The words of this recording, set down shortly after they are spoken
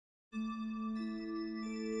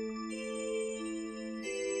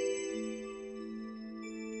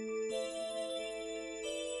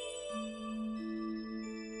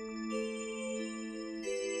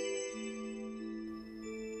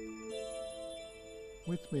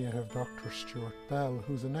With me I have Dr Stuart Bell,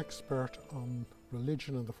 who's an expert on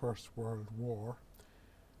religion in the First World War,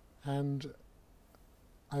 and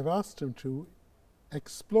I've asked him to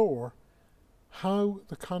explore how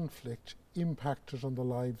the conflict impacted on the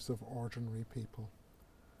lives of ordinary people.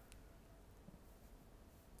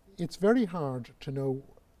 It's very hard to know.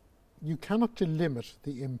 You cannot delimit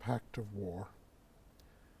the impact of war.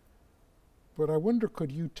 But I wonder,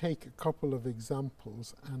 could you take a couple of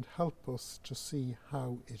examples and help us to see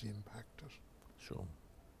how it impacted? Sure.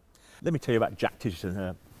 Let me tell you about Jack Tidgerton,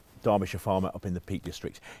 a Derbyshire farmer up in the Peak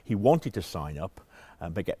District. He wanted to sign up,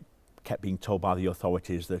 but kept being told by the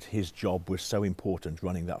authorities that his job was so important,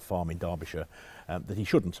 running that farm in Derbyshire, that he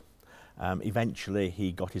shouldn't. Eventually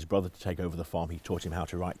he got his brother to take over the farm. He taught him how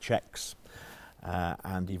to write cheques,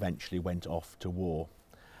 and eventually went off to war,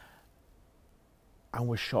 and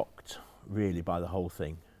was shocked really by the whole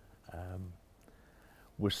thing.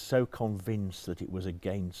 Was so convinced that it was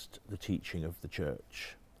against the teaching of the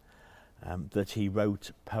church that he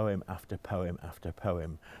wrote poem after poem after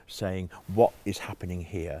poem saying what is happening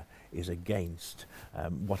here is against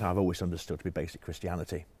what I've always understood to be basic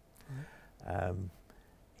Christianity.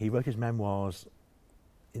 He wrote his memoirs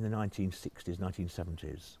in the 1960s,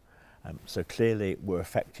 1970s, so clearly were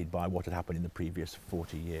affected by what had happened in the previous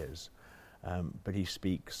 40 years. But he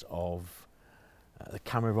speaks of the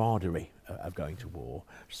camaraderie of going to war,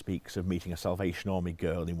 speaks of meeting a Salvation Army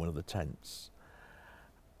girl in one of the tents,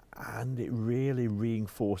 and it really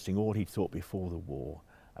reinforcing all he'd thought before the war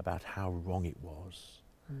about how wrong it was.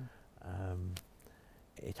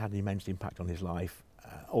 It had an immense impact on his life,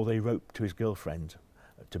 although he wrote to his girlfriend,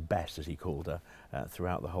 to Bess as he called her,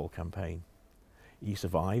 throughout the whole campaign. He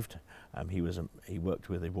survived. He worked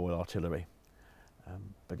with the Royal Artillery.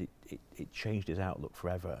 But it changed his outlook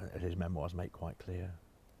forever, as his memoirs make quite clear.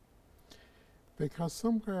 Because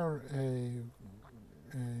somewhere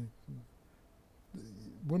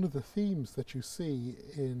one of the themes that you see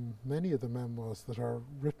in many of the memoirs that are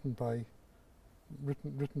written by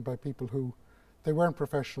people who, they weren't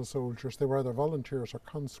professional soldiers, they were either volunteers or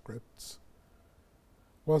conscripts,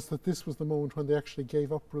 was that this was the moment when they actually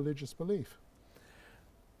gave up religious belief.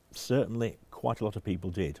 Certainly quite a lot of people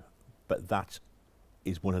did, but that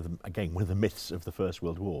is one of the myths of the First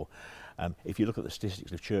World War. If you look at the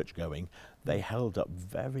statistics of church going, they held up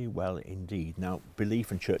very well indeed. Now, belief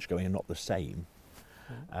and church going are not the same,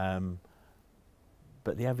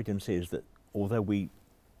 but the evidence is that although we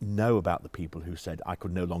know about the people who said, I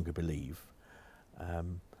could no longer believe,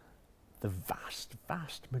 the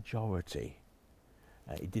vast majority,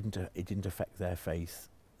 it didn't affect their faith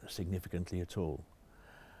significantly at all.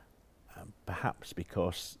 Perhaps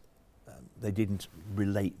because they didn't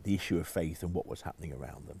relate the issue of faith and what was happening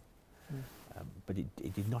around them. But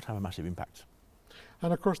it did not have a massive impact.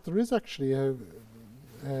 And of course there is actually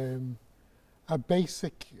a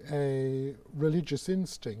basic religious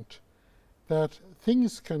instinct that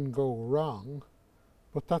things can go wrong,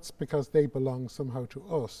 but that's because they belong somehow to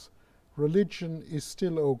us. Religion is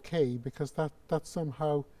still okay because that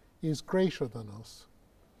somehow is greater than us.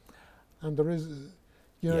 And there is,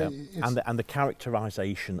 you know, and the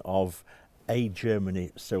characterisation of A,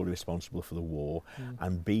 Germany solely responsible for the war,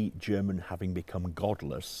 and B, German having become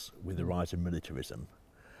godless with the rise of militarism.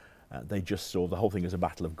 They just saw the whole thing as a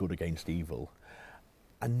battle of good against evil,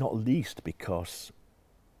 and not least because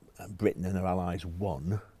Britain and her allies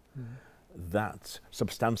won. That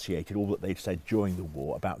substantiated all that they'd said during the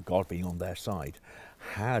war about God being on their side.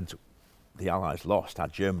 Had the Allies lost,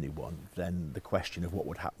 had Germany won, then the question of what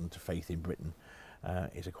would happen to faith in Britain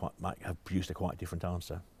might have produced a quite different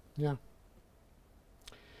answer. Yeah.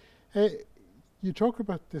 You talk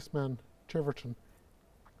about this man, Tiverton.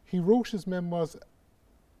 He wrote his memoirs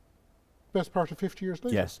best part of 50 years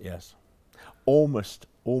later. Yes. Almost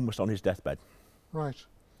on his deathbed. Right.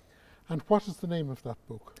 And what is the name of that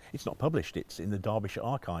book? It's not published. It's in the Derbyshire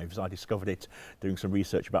archives. I discovered it doing some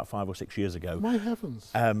research about 5 or 6 years ago. My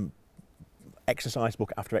heavens. Exercise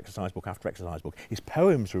book after exercise book after exercise book. His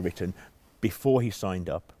poems were written before he signed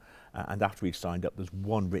up, and after he signed up. There's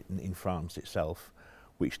one written in France itself,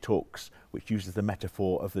 which uses the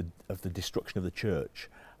metaphor of the destruction of the church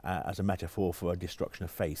as a metaphor for a destruction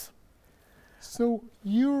of faith. So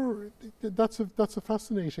that's a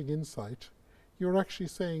fascinating insight. You're actually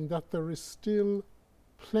saying that there is still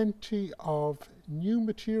plenty of new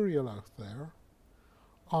material out there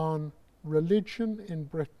on religion in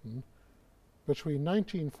Britain between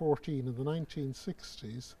 1914 and the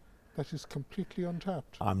 1960s that is completely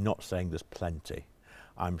untapped. I'm not saying there's plenty.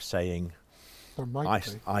 I'm saying there might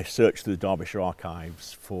be. I searched through the Derbyshire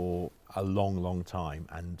archives for a long time,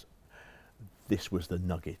 and this was the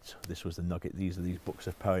nugget. This was the nugget. These are these books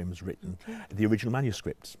of poems written, the original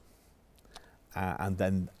manuscripts, and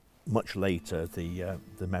then much later the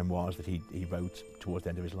memoirs that he wrote towards the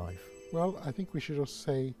end of his life. Well, I think we should just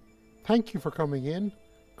say thank you for coming in.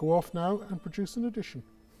 Go off now and produce an edition.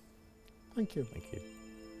 Thank you. Thank you.